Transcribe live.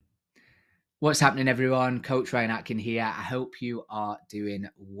What's happening, everyone? Coach Ryan Atkin here. I hope you are doing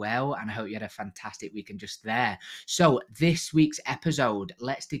well and I hope you had a fantastic weekend just there. So, this week's episode,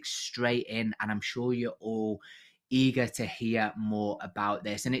 let's dig straight in, and I'm sure you're all eager to hear more about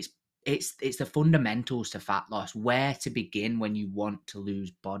this. And it's the fundamentals to fat loss, where to begin when you want to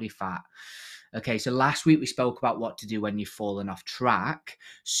lose body fat. Okay, so last week we spoke about what to do when you've fallen off track.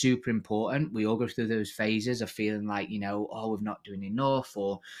 Super important. We all go through those phases of feeling like, oh, we're not doing enough,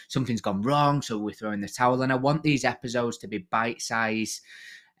 or something's gone wrong, so we're throwing the towel. And I want these episodes to be bite-sized,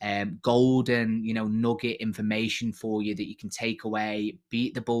 golden, nugget information for you that you can take away,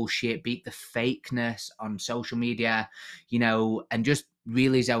 beat the bullshit, beat the fakeness on social media, and just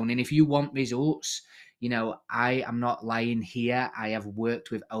really zone in. If you want results, I am not lying here. I have worked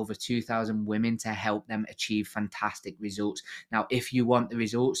with over 2,000 women to help them achieve fantastic results. Now, if you want the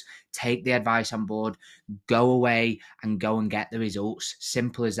results, take the advice on board, go away and go and get the results.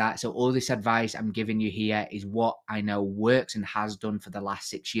 Simple as that. So all this advice I'm giving you here is what I know works and has done for the last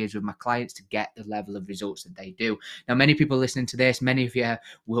 6 years with my clients to get the level of results that they do. Now, many people listening to this, many of you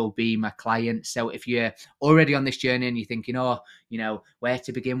will be my clients. So if you're already on this journey and you're thinking, where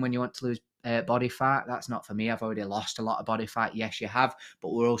to begin when you want to lose body fat, that's not for me. I've already lost a lot of body fat. Yes, you have, but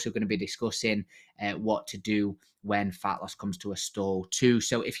we're also going to be discussing what to do when fat loss comes to a stall too.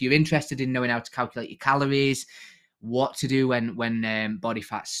 So if you're interested in knowing how to calculate your calories, what to do when body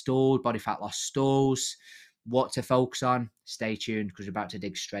fat stalled, body fat loss stalls, what to focus on, stay tuned because we're about to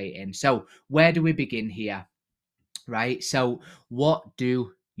dig straight in. So where do we begin here? Right? So what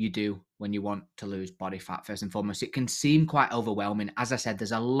do you do when you want to lose body fat? First and foremost, it can seem quite overwhelming. As I said,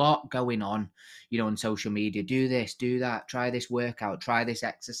 there's a lot going on, on social media. Do this, do that, try this workout, try this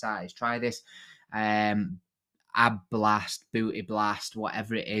exercise, try this ab blast, booty blast,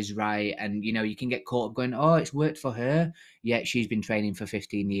 whatever it is, right? And you can get caught up going, oh, it's worked for her, yet she's been training for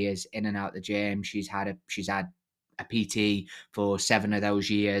 15 years in and out the gym. She's had a PT for 7 of those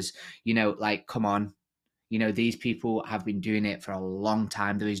years. Like, come on. These people have been doing it for a long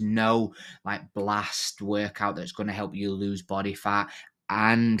time. There is no blast workout that's going to help you lose body fat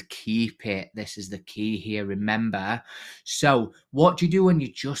and keep it. This is the key here, remember. So what do you do when you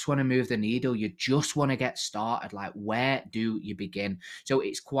just want to move the needle? You just want to get started. Like, where do you begin? So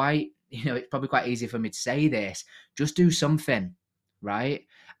it's it's probably quite easy for me to say this. Just do something, right?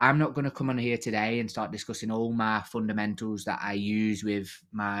 I'm not going to come on here today and start discussing all my fundamentals that I use with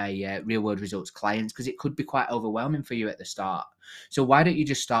my real world results clients, because it could be quite overwhelming for you at the start. So why don't you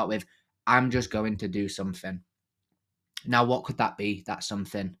just start with, I'm just going to do something. Now, what could that be? That's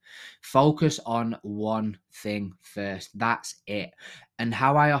something. Focus on one thing first. That's it. And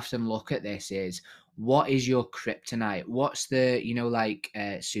how I often look at this is, what is your kryptonite? What's the,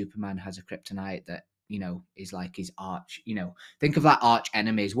 Superman has a kryptonite that, is like his arch, think of that arch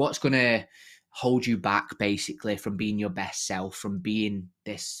enemies. What's going to hold you back basically from being your best self, from being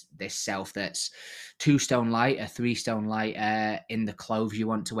this self that's 2 stone lighter, 3 stone lighter, in the clothes you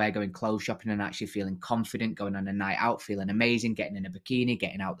want to wear, going clothes shopping and actually feeling confident, going on a night out, feeling amazing, getting in a bikini,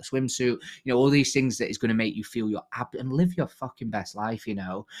 getting out the swimsuit, all these things that is going to make you feel your and live your fucking best life,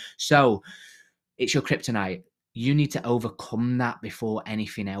 So it's your kryptonite. You need to overcome that before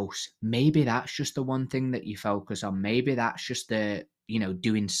anything else. Maybe that's just the one thing that you focus on. Maybe that's just the,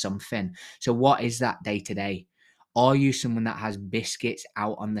 doing something. So what is that day to day? Are you someone that has biscuits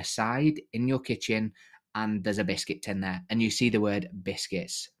out on the side in your kitchen and there's a biscuit tin there and you see the word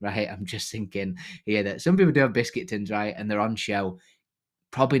biscuits, right? I'm just thinking here that some people do have biscuit tins, right? And they're on show.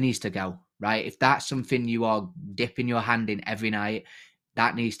 Probably needs to go, right? If that's something you are dipping your hand in every night,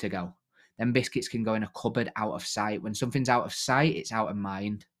 that needs to go. Then biscuits can go in a cupboard out of sight. When something's out of sight, it's out of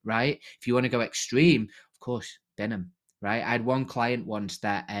mind, right? If you want to go extreme, of course, bin them, right? I had one client once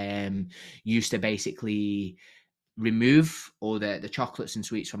that used to basically remove all the chocolates and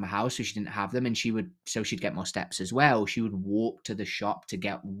sweets from her house so she didn't have them, and she'd get more steps as well. She would walk to the shop to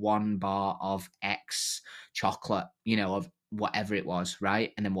get 1 bar of X chocolate, of whatever it was,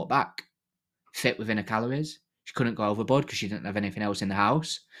 right? And then walk back. Fit within her calories. She couldn't go overboard because she didn't have anything else in the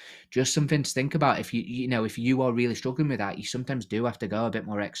house. Just something to think about. If if you are really struggling with that, you sometimes do have to go a bit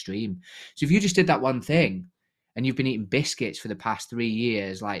more extreme. So if you just did that one thing and you've been eating biscuits for the past 3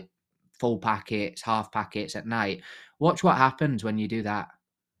 years, like full packets, half packets at night, watch what happens when you do that.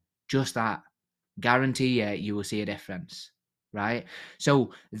 Just that. Guarantee you will see a difference, right?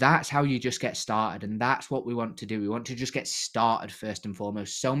 So that's how you just get started, and that's what we want to do. We want to just get started first and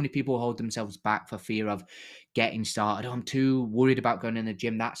foremost. So many people hold themselves back for fear of getting started. Oh, I'm too worried about going in the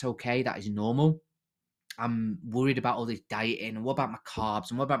gym. That's okay. That is normal. I'm worried about all this dieting, and what about my carbs,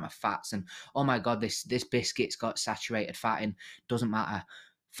 and what about my fats, and oh my god, this biscuit's got saturated fat in. Doesn't matter.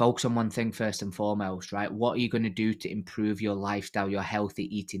 Focus on one thing first and foremost, right? What are you going to do to improve your lifestyle, your healthy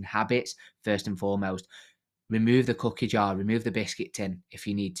eating habits first and foremost? Remove the cookie jar, remove the biscuit tin if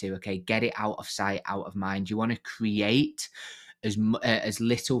you need to, okay? Get it out of sight, out of mind. You want to create as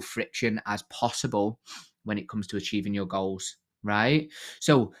little friction as possible when it comes to achieving your goals, right?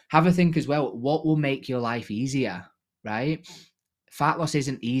 So have a think as well, what will make your life easier, right? Fat loss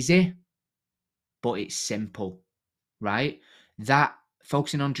isn't easy, but it's simple, right? That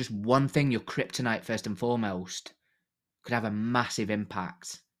focusing on just one thing, your kryptonite first and foremost, could have a massive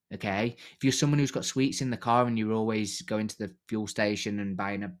impact. Okay. If you're someone who's got sweets in the car and you're always going to the fuel station and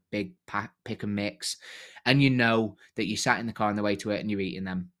buying a big pack, pick and mix, and you know that you sat in the car on the way to it and you're eating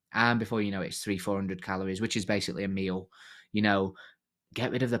them, and before you know it, it's 300-400 calories, which is basically a meal, you know,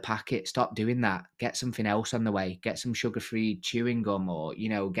 get rid of the packet, stop doing that, get something else on the way, get some sugar-free chewing gum, or, you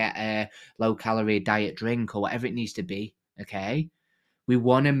know, get a low calorie diet drink or whatever it needs to be. Okay. We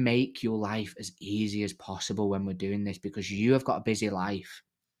want to make your life as easy as possible when we're doing this, because you have got a busy life.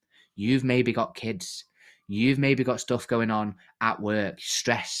 You've maybe got kids. You've maybe got stuff going on at work,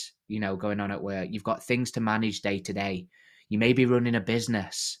 stress, you know, going on at work. You've got things to manage day to day. You may be running a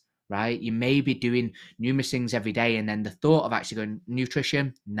business, right? You may be doing numerous things every day. And then the thought of actually going,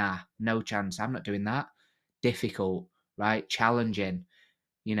 nutrition, nah, no chance. I'm not doing that. Difficult, right? Challenging,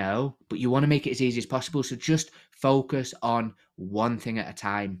 you know, but you want to make it as easy as possible. So just focus on one thing at a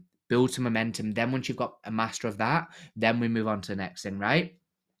time, build some momentum. Then once you've got a master of that, then we move on to the next thing, right?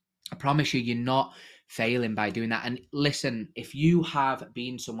 I promise you, you're not failing by doing that. And listen, if you have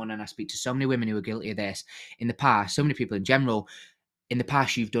been someone, and I speak to so many women who are guilty of this in the past, so many people in general, in the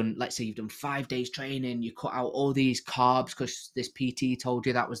past, you've done, let's say you've done 5 days training, you cut out all these carbs because this PT told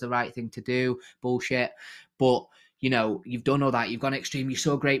you that was the right thing to do. Bullshit. But, you know, you've done all that, you've gone extreme, you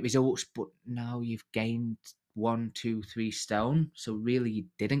saw great results, but now you've gained 1, 2, 3 stone. So really you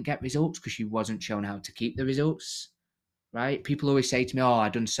didn't get results because you wasn't shown how to keep the results, right? People always say to me, oh,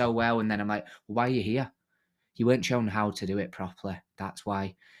 I've done so well. And then I'm like, well, why are you here? You weren't shown how to do it properly. That's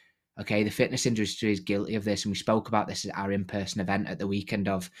why. Okay, the fitness industry is guilty of this, and we spoke about this at our in-person event at the weekend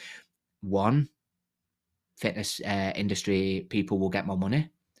of one, fitness industry people will get more money.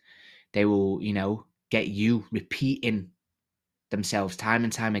 They will, you know, get you repeating themselves time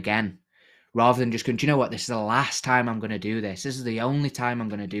and time again, rather than just going, do you know what, this is the last time I'm going to do this. This is the only time I'm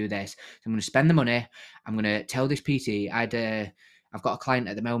going to do this. So I'm going to spend the money. I'm going to tell this PT. I've got a client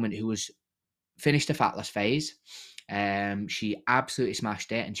at the moment who was finished a fat loss phase. She absolutely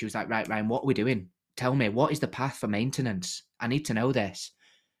smashed it. And she was like, right, Ryan, what are we doing? Tell me, what is the path for maintenance? I need to know this,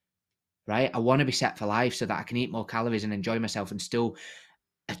 right? I want to be set for life so that I can eat more calories and enjoy myself and still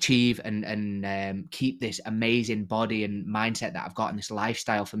achieve and keep this amazing body and mindset that I've got in this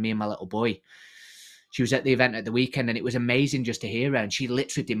lifestyle for me and my little boy. She was at the event at the weekend, and it was amazing just to hear her. And she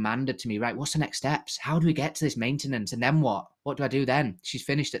literally demanded to me, right, what's the next steps? How do we get to this maintenance? And then what? What do I do then? She's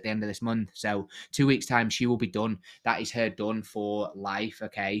finished at the end of this month. So 2 weeks time, she will be done. That is her done for life.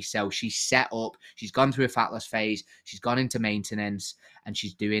 Okay. So she's set up, she's gone through a fat loss phase. She's gone into maintenance and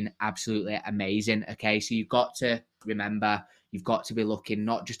she's doing absolutely amazing. Okay. So you've got to remember, you've got to be looking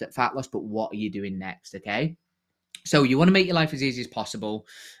not just at fat loss, but what are you doing next? Okay. So you want to make your life as easy as possible.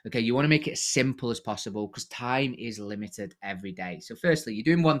 Okay, you want to make it as simple as possible because time is limited every day. So firstly, you're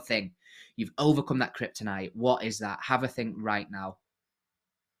doing one thing. You've overcome that kryptonite. What is that? Have a think right now.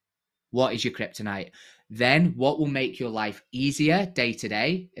 What is your kryptonite? Then what will make your life easier day to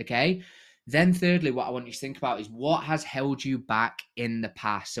day? Okay. Then thirdly, what I want you to think about is what has held you back in the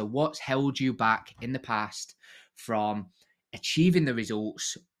past. So what's held you back in the past from achieving the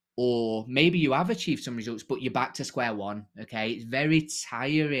results, or maybe you have achieved some results, but you're back to square one. Okay. It's very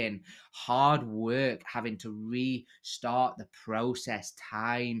tiring, hard work having to restart the process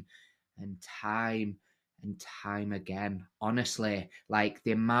time and time and time again. Honestly, like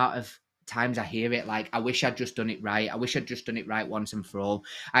the amount of times I hear it, like, I wish I'd just done it right. I wish I'd just done it right once and for all.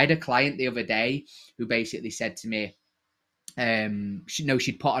 I had a client the other day who basically said to me,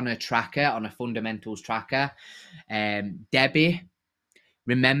 she'd put on a tracker, on a fundamentals tracker. Debbie,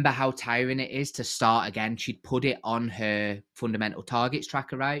 remember how tiring it is to start again. She'd put it on her fundamental targets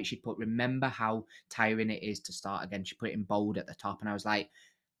tracker, right? She'd put, remember how tiring it is to start again. She put it in bold at the top. And I was like,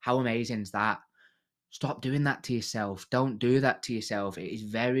 how amazing is that? Stop doing that to yourself. Don't do that to yourself. It is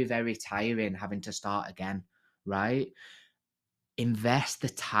very, very tiring having to start again, right? Invest the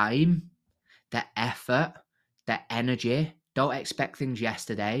time, the effort, the energy. Don't expect things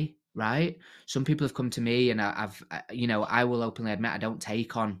yesterday. right? Some people have come to me and I will openly admit I don't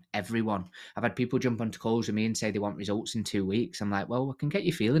take on everyone. I've had people jump onto calls with me and say they want results in 2 weeks. I'm like, well, I can get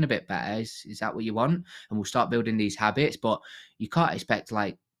you feeling a bit better. Is that what you want? And we'll start building these habits, but you can't expect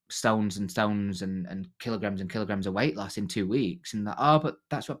like stones and stones and kilograms of weight loss in 2 weeks. And that, oh, but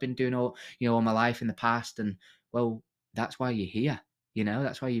that's what I've been doing all my life in the past. And well, that's why you're here.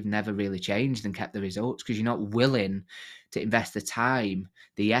 That's why you've never really changed and kept the results, because you're not willing to invest the time,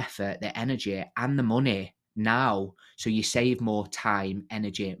 the effort, the energy, and the money now. So you save more time,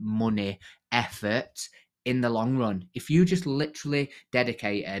 energy, money, effort in the long run. If you just literally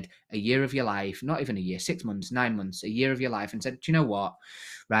dedicated a year of your life, not even a year, 6 months, 9 months, a year of your life, and said, do you know what?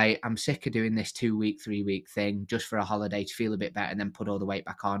 Right, I'm sick of doing this 2 week, 3 week thing just for a holiday to feel a bit better and then put all the weight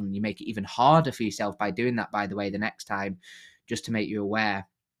back on. And you make it even harder for yourself by doing that, by the way, the next time, just to make you aware.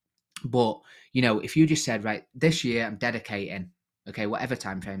 But, if you just said, right, this year I'm dedicating, okay, whatever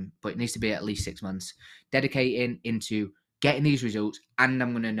time frame, but it needs to be at least 6 months, dedicating into getting these results, and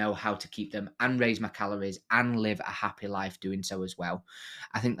I'm going to know how to keep them and raise my calories and live a happy life doing so as well.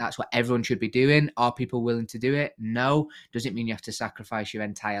 I think that's what everyone should be doing. Are people willing to do it? No. Does it mean you have to sacrifice your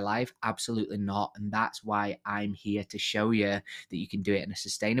entire life? Absolutely not. And that's why I'm here to show you that you can do it in a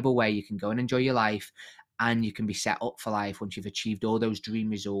sustainable way. You can go and enjoy your life, and you can be set up for life once you've achieved all those dream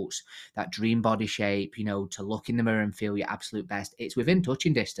results, that dream body shape, to look in the mirror and feel your absolute best. It's within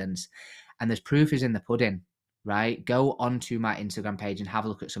touching distance, and there's proof is in the pudding, right? Go onto my Instagram page and have a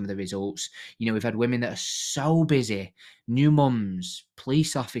look at some of the results. We've had women that are so busy, new mums,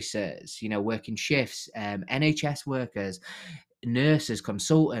 police officers, working shifts, NHS workers, nurses,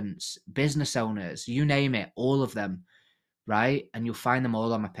 consultants, business owners, you name it, all of them, right? And you'll find them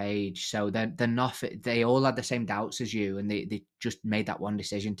all on my page. So they're not, they all had the same doubts as you, and they just made that one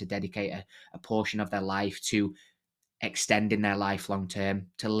decision to dedicate a portion of their life to extending their life long term,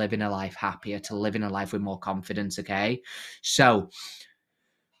 to living a life happier, to living a life with more confidence. Okay. So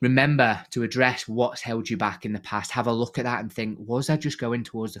remember to address what's held you back in the past. Have a look at that and think, was I just going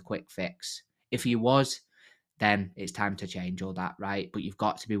towards the quick fix? If you was, then it's time to change all that, right? But you've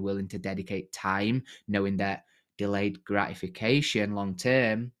got to be willing to dedicate time, knowing that delayed gratification long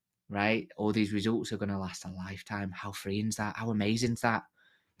term, right? All these results are going to last a lifetime. How freeing is that? How amazing is that?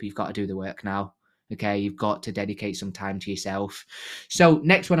 But you've got to do the work now. Okay, you've got to dedicate some time to yourself. So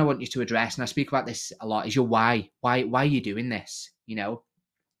next one I want you to address, and I speak about this a lot, is your why. Why are you doing this?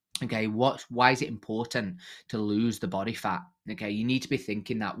 Okay, why is it important to lose the body fat? Okay, you need to be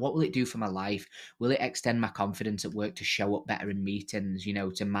thinking that, what will it do for my life? Will it extend my confidence at work to show up better in meetings,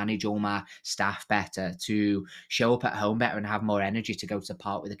 to manage all my staff better, to show up at home better and have more energy to go to the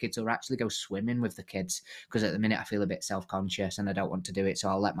park with the kids, or actually go swimming with the kids? Because at the minute I feel a bit self-conscious and I don't want to do it, so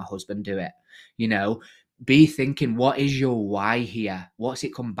I'll let my husband do it. Be thinking, what is your why here? What's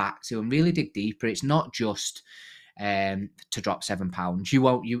it come back to? And really dig deeper. It's not just to drop 7 pounds. You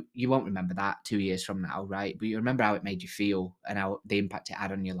won't remember that 2 years from now, right? But you remember how it made you feel and how the impact it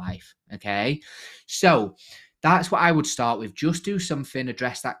had on your life. Okay, so that's what I would start with. Just do something,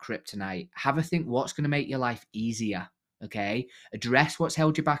 address that kryptonite, have a think what's going to make your life easier. Okay, address what's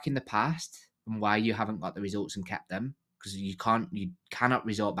held you back in the past and why you haven't got the results and kept them, because you cannot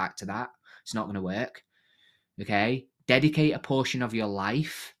resort back to that. It's not going to work. Okay, dedicate a portion of your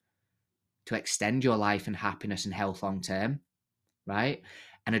life to extend your life and happiness and health long term, right?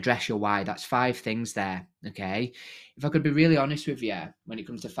 And address your why. That's 5 things there, okay? If I could be really honest with you, when it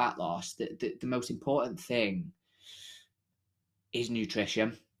comes to fat loss, the most important thing is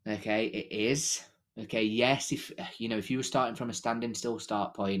nutrition, okay? It is, okay? Yes, if you were starting from a standing still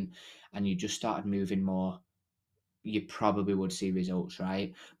start point and you just started moving more, you probably would see results,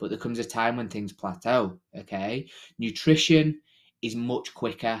 right? But there comes a time when things plateau, okay? Nutrition is much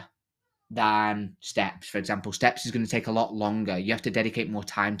quicker than steps. For example, steps is going to take a lot longer. You have to dedicate more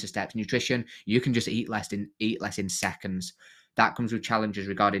time to steps. Nutrition, you can just eat less in seconds. That comes with challenges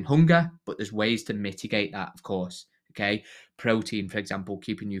regarding hunger, but there's ways to mitigate that, of course. Okay, protein, for example,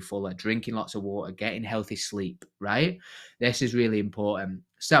 keeping you fuller, drinking lots of water, getting healthy sleep, right? This is really important.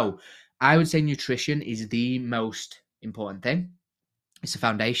 So I would say nutrition is the most important thing. It's a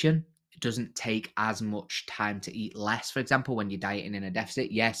foundation. It doesn't take as much time to eat less. For example, when you're dieting in a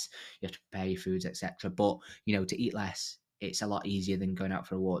deficit, yes, you have to prepare your foods, etc. But to eat less, it's a lot easier than going out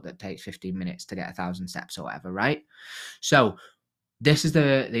for a walk that takes 15 minutes to get 1,000 steps or whatever, right? So this is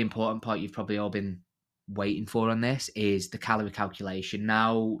the important part you've probably all been waiting for on this, is the calorie calculation.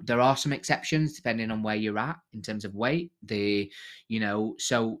 Now, there are some exceptions depending on where you're at in terms of weight.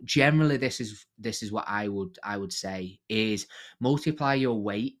 So generally this is what I would say is multiply your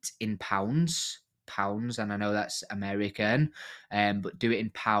weight in pounds pounds, and I know that's American, but do it in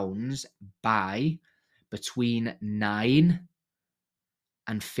pounds by between 9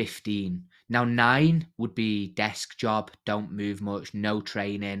 and 15. Now, 9 would be desk job, don't move much, no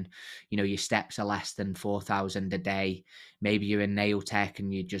training. Your steps are less than 4,000 a day. Maybe you're in nail tech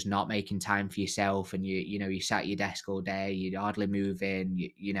and you're just not making time for yourself, and you sat at your desk all day, you're hardly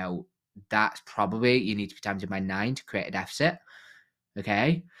moving. That's probably, you need to be times it by 9 to create a deficit.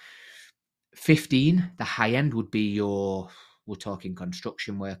 Okay. 15, the high end would be we're talking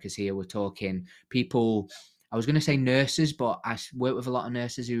construction workers here. We're talking people, I was going to say nurses, but I work with a lot of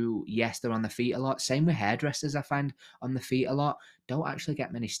nurses who, yes, they're on the feet a lot. Same with hairdressers, I find on the feet a lot. Don't actually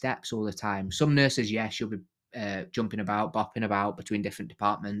get many steps all the time. Some nurses, yes, you'll be jumping about, bopping about between different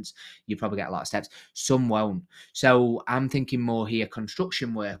departments. You probably get a lot of steps. Some won't. So I'm thinking more here,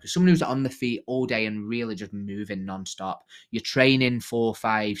 construction workers, someone who's on the feet all day and really just moving non-stop. You're training 4,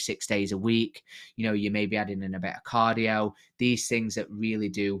 5, 6 days a week. You may be adding in a bit of cardio. These things that really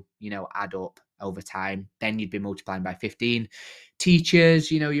do, add up over time. Then you'd be multiplying by 15.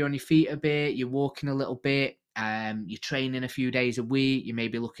 Teachers, you're on your feet a bit, you're walking a little bit, you're training a few days a week. You may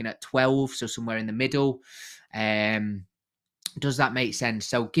be looking at 12, so somewhere in the middle. Does that make sense?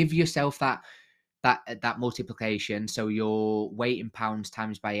 So give yourself that multiplication. So your weight in pounds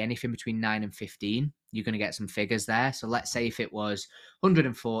times by anything between 9 and 15, you're going to get some figures there. So let's say if it was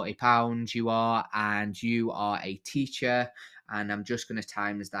 140 pounds you are a teacher, and I'm just going to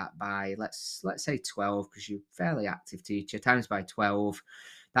times that by, let's say 12, because you're a fairly active teacher, times by 12.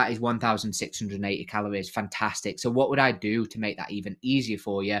 That is 1,680 calories. Fantastic. So what would I do to make that even easier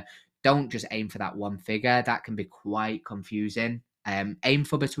for you? Don't just aim for that one figure. That can be quite confusing. Aim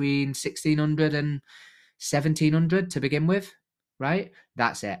for between 1,600 and 1,700 to begin with, right?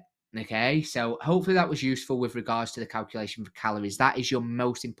 That's it. Okay, so hopefully that was useful with regards to the calculation for calories. That is your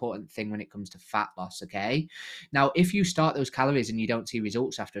most important thing when it comes to fat loss, okay? Now, if you start those calories and you don't see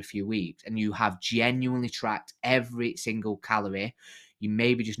results after a few weeks, and you have genuinely tracked every single calorie, you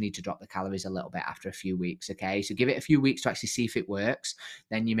maybe just need to drop the calories a little bit after a few weeks, okay? So give it a few weeks to actually see if it works.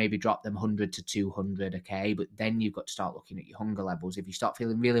 Then you maybe drop them 100 to 200, okay? But then you've got to start looking at your hunger levels. If you start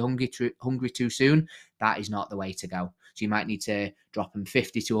feeling really hungry too soon, that is not the way to go. So you might need to drop them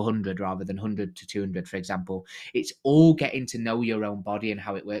 50 to 100 rather than 100 to 200, for example. It's all getting to know your own body and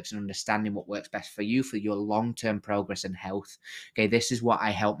how it works and understanding what works best for you for your long-term progress and health. Okay, this is what I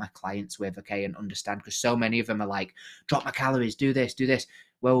help my clients with, okay, and understand, because so many of them are like, drop my calories, do this.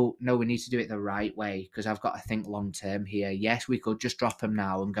 Well, no, we need to do it the right way, because I've got to think long-term here. Yes, we could just drop them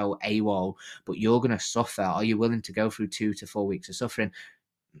now and go AWOL, but you're going to suffer. Are you willing to go through 2 to 4 weeks of suffering?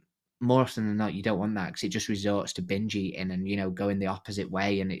 More often than not, you don't want that, because it just resorts to binge eating and, going the opposite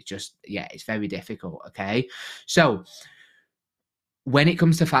way. And it's just, it's very difficult. Okay. So when it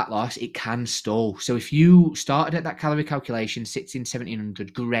comes to fat loss, it can stall. So if you started at that calorie calculation,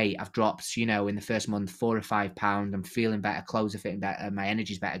 1,700, great. I've dropped, in the first month, 4 or 5 pounds. I'm feeling better. Clothes are fitting better. My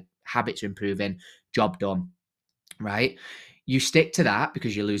energy's better. Habits are improving. Job done. Right. You stick to that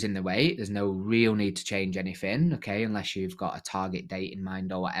because you're losing the weight. There's no real need to change anything, okay, unless you've got a target date in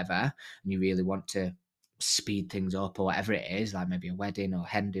mind or whatever, and you really want to speed things up or whatever it is, like maybe a wedding or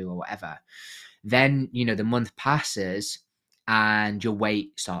hen do or whatever. Then, the month passes and your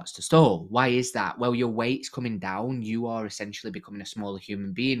weight starts to stall. Why is that? Well, your weight's coming down. You are essentially becoming a smaller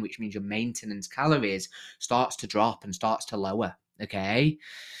human being, which means your maintenance calories starts to drop and starts to lower, okay?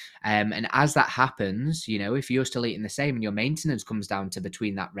 And as that happens, if you're still eating the same and your maintenance comes down to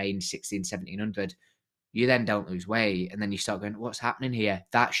between that range, 16, 1,700, you then don't lose weight. And then you start going, what's happening here?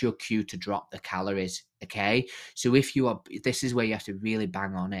 That's your cue to drop the calories. Okay. So this is where you have to really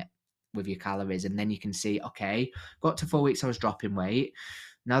bang on it with your calories. And then you can see, okay, got to 4 weeks, I was dropping weight.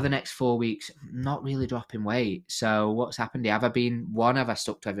 Now the next 4 weeks, not really dropping weight. So what's happened here? Have I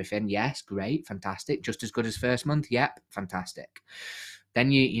stuck to everything? Yes, great, fantastic. Just as good as first month? Yep, fantastic. Then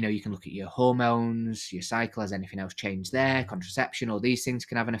you can look at your hormones, your cycle, has anything else changed there, contraception, all these things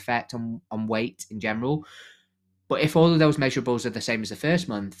can have an effect on weight in general. But if all of those measurables are the same as the first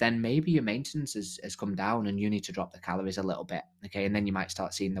month, then maybe your maintenance has come down and you need to drop the calories a little bit, okay? And then you might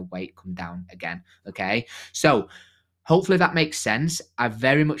start seeing the weight come down again, okay? So hopefully that makes sense. I've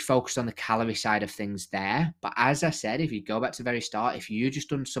very much focused on the calorie side of things there. But as I said, if you go back to the very start, if you just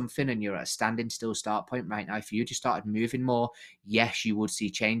done something and you're at a standing still start point right now, if you just started moving more, yes, you would see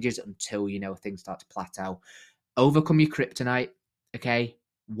changes until, things start to plateau. Overcome your kryptonite, okay?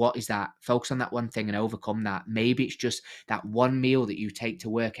 What is that? Focus on that one thing and overcome that. Maybe it's just that one meal that you take to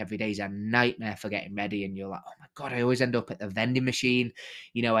work every day is a nightmare for getting ready. And you're like, oh my God, I always end up at the vending machine.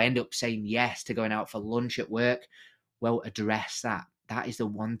 I end up saying yes to going out for lunch at work. Well, address that. that is the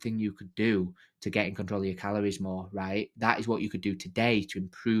one thing you could do to get in control of your calories more, right? That is what you could do today to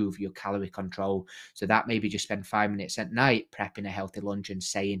improve your calorie control. So that maybe just spend 5 minutes at night prepping a healthy lunch and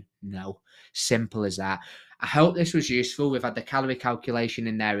saying no. Simple as that. I hope this was useful. We've had the calorie calculation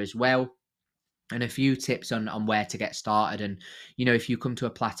in there as well, and a few tips on where to get started. And, if you come to a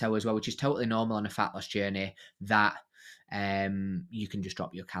plateau as well, which is totally normal on a fat loss journey, that you can just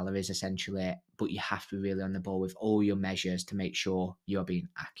drop your calories essentially, but you have to be really on the ball with all your measures to make sure you're being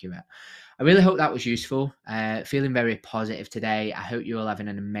accurate. I really hope that was useful. Feeling very positive today. I hope you're all having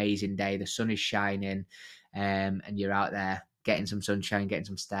an amazing day. The sun is shining, and you're out there getting some sunshine, getting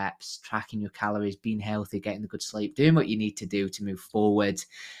some steps, tracking your calories, being healthy, getting the good sleep, doing what you need to do to move forward.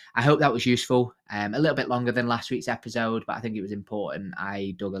 I hope that was useful. A little bit longer than last week's episode, but I think it was important.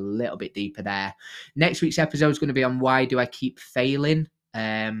 I dug a little bit deeper there. Next week's episode is going to be on why do I keep failing.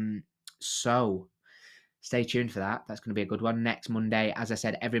 So stay tuned for that. That's going to be a good one. Next Monday, as I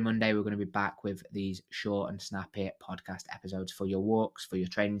said, every Monday we're going to be back with these short and snappy podcast episodes for your walks, for your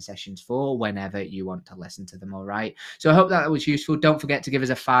training sessions, for whenever you want to listen to them. All right. So I hope that was useful. Don't forget to give us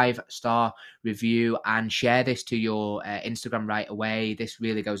a 5-star review and share this to your Instagram right away. This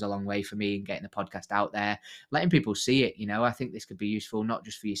really goes a long way for me in getting the podcast out there, letting people see it. I think this could be useful, not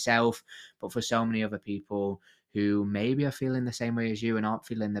just for yourself, but for so many other people who maybe are feeling the same way as you and aren't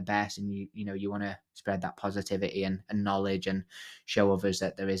feeling the best, and you want to spread that positivity and knowledge and show others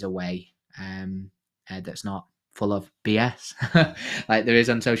that there is a way that's not full of BS like there is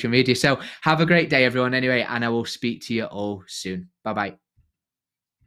on social media. So have a great day, everyone, anyway, and I will speak to you all soon. Bye-bye.